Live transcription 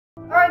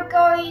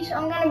guys,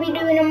 I'm going to be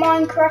doing a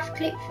Minecraft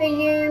clip for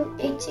you.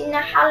 It's in the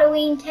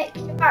Halloween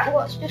texture pack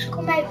what's just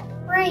come out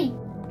for free.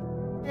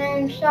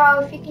 So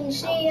if you can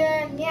see,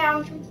 yeah,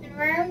 I'm jumping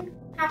around,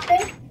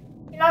 happy.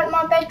 You like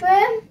my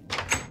bedroom?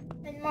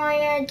 And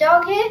my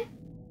dog here?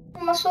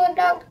 And my sword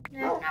dog?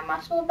 No, not my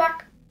sword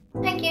back.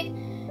 Thank you.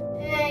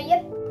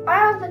 Yep, I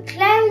have a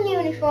clown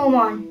uniform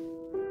on.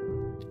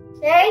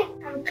 See?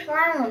 I'm a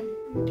clown.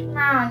 I'm a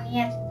clown,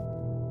 yes.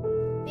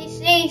 This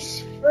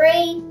is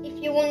free, if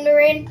you're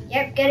wondering.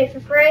 Yep, get it for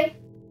free.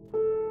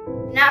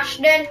 And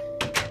Ashton,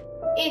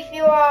 if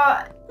you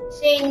are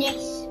seeing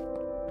this,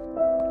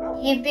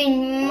 you've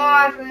been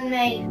marveling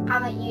me,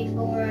 haven't you,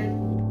 for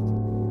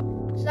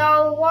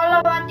So while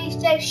I've had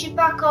this texture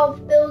pack,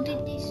 I've built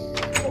this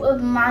sort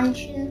of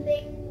mansion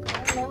thing.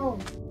 I don't know.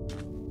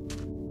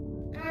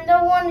 And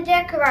I want to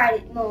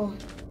decorate it more.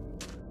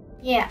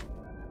 Yeah.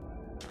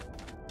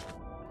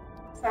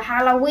 For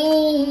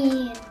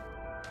Halloween.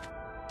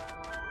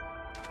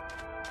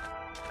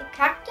 The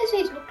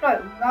cactuses look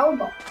like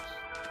robots.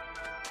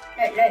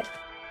 Look.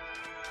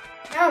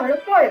 No,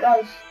 look like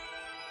those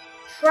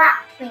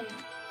trap things.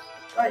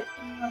 Like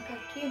a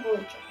keyboard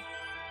jump.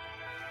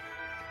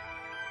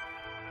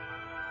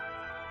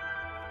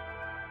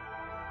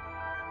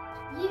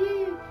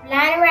 You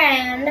fly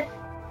around.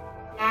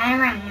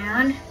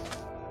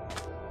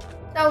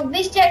 So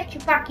this texture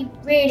pack is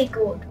really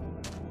good.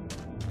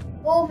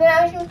 Full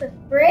version for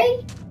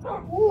free?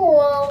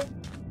 Cool.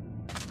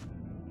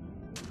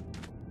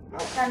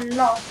 That's a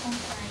lot of fun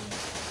playing.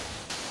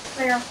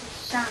 Play off the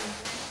sand.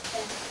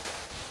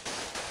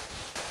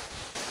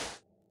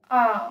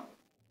 Oh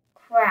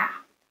crap.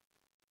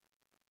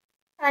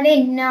 I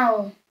didn't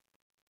know.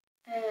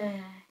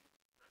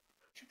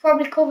 Should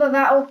probably cover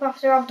that up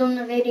after I've done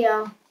the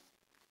video.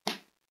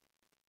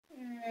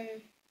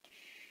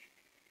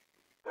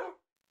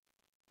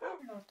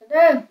 What to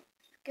do?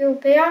 Go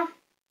up here.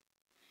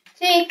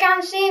 So you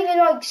can see the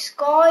like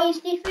sky is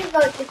different,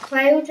 like the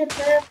clouds are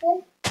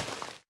purple.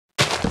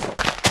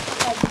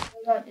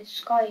 Like the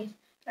skies.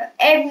 But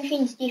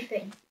everything's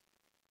different.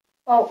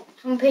 Well,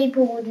 some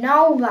people would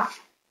know that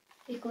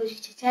because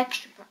it's a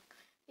texture pack.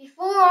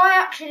 Before I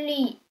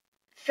actually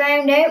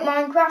found out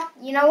Minecraft,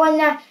 you know when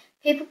the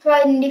people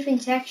played in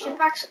different texture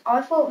packs,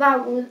 I thought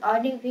that was, I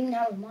didn't think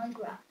that was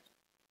Minecraft.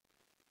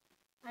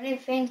 I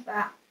didn't think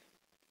that.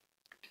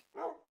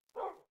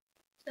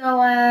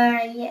 So,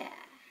 yeah.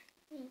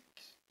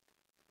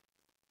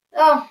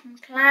 Oh,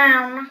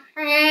 clown.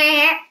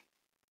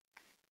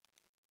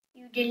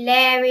 You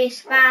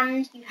Delirious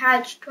fans, you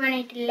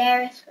H20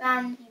 Delirious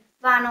fans, you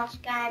Vanos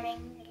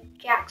Gaming, you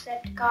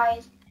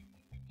Jacksepticeye.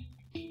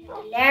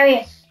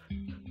 Delirious.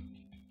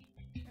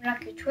 I'm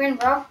like your twin,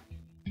 bro.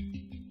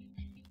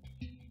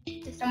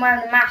 Just I'm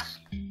wearing a mask.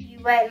 You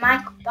wear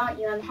makeup, don't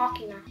you, and a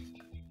hockey mask.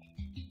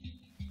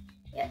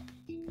 Yep.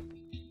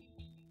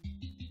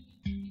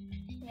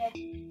 Yeah.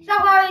 So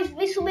guys,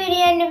 this will be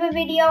the end of the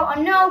video. I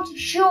know it's a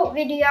short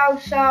video,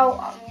 so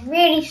I'm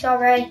really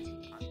sorry.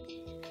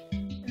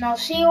 And I'll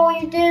see all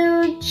you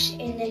dudes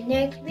in the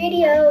next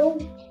video.